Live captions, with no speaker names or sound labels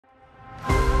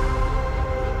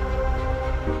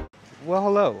Well,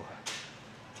 hello.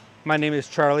 My name is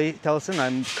Charlie Tellessen.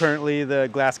 I'm currently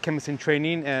the glass chemist in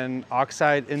training and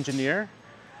oxide engineer.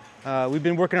 We've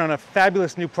been working on a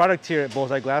fabulous new product here at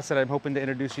Bullseye Glass that I'm hoping to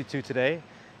introduce you to today.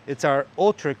 It's our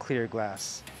ultra clear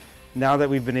glass. Now that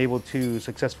we've been able to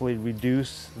successfully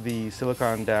reduce the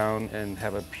silicon down and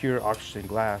have a pure oxygen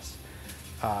glass,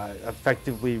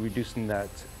 effectively reducing that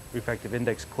refractive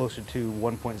index closer to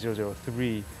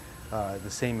 1.003, the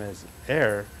same as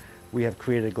air, we have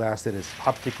created a glass that is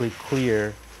optically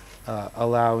clear,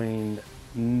 allowing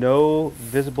no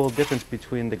visible difference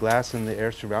between the glass and the air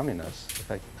surrounding us.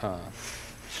 In fact,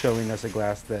 showing us a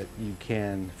glass that you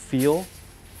can feel,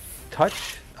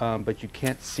 touch, but you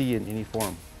can't see in any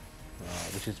form,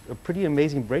 which is a pretty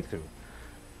amazing breakthrough,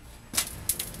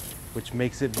 which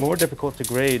makes it more difficult to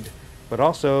grade, but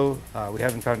also we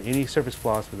haven't found any surface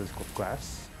flaws with this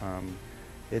glass.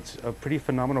 It's a pretty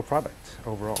phenomenal product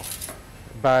overall.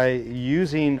 By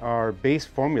using our base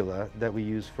formula that we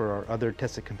use for our other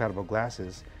tested compatible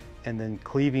glasses and then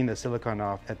cleaving the silicon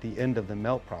off at the end of the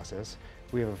melt process,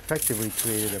 we have effectively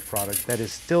created a product that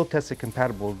is still tested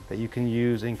compatible that you can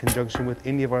use in conjunction with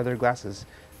any of our other glasses.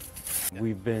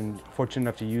 We've been fortunate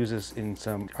enough to use this in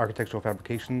some architectural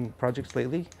fabrication projects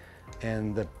lately,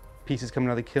 and the pieces coming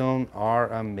out of the kiln are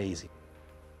amazing.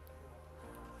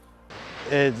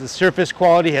 The surface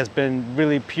quality has been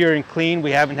really pure and clean.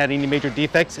 We haven't had any major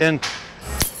defects, and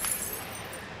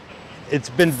it's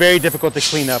been very difficult to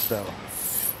clean up though.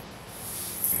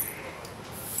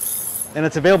 And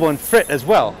it's available in Frit as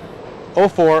well,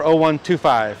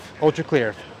 040125, ultra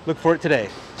clear. Look for it today.